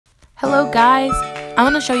Hello guys, I'm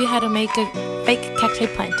gonna show you how to make a fake cacti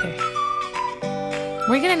planter.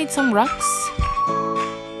 We're gonna need some rocks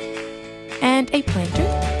and a planter.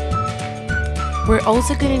 We're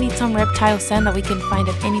also gonna need some reptile sand that we can find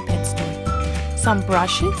at any pet store, some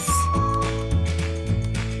brushes,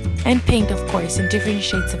 and paint, of course, in different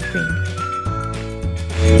shades of green.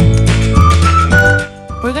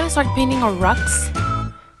 We're gonna start painting our rocks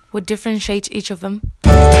with different shades, each of them,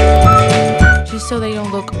 just so they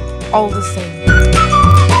don't look all the same.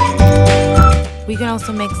 We can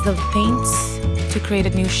also mix the paints to create a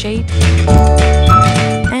new shade.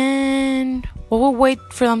 And while we'll wait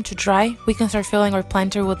for them to dry, we can start filling our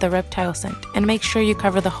planter with the reptile scent. And make sure you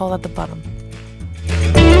cover the hole at the bottom.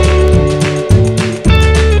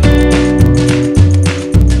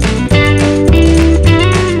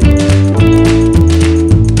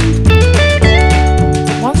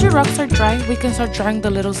 Rocks are dry, we can start drawing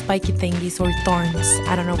the little spiky thingies or thorns.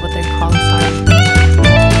 I don't know what they're called, sorry.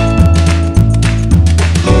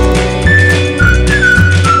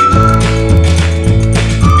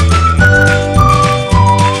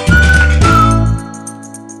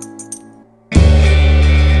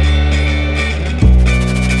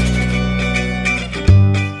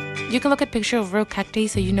 You can look at pictures of real cacti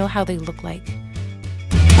so you know how they look like.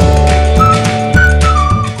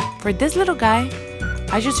 For this little guy,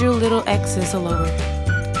 I just drew little X's all over.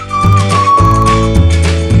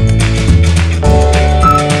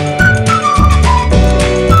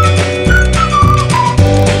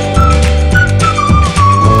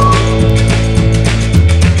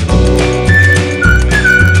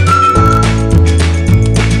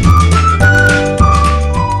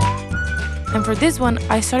 And for this one,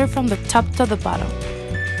 I started from the top to the bottom.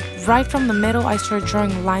 Right from the middle, I started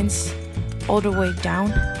drawing lines all the way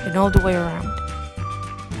down and all the way around.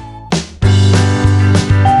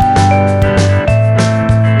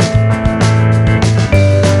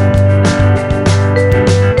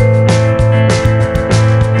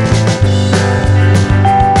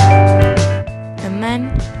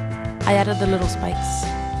 I added the little spikes.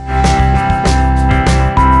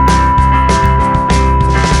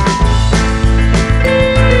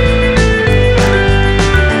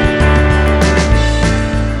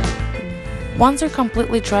 Once they're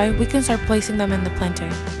completely dry, we can start placing them in the planter.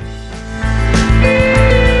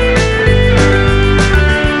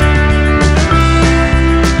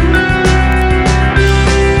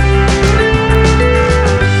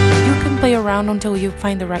 You can play around until you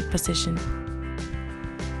find the right position.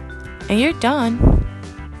 And you're done.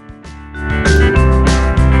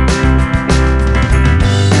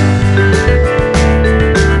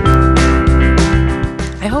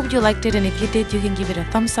 I hope you liked it, and if you did, you can give it a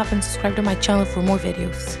thumbs up and subscribe to my channel for more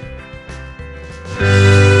videos.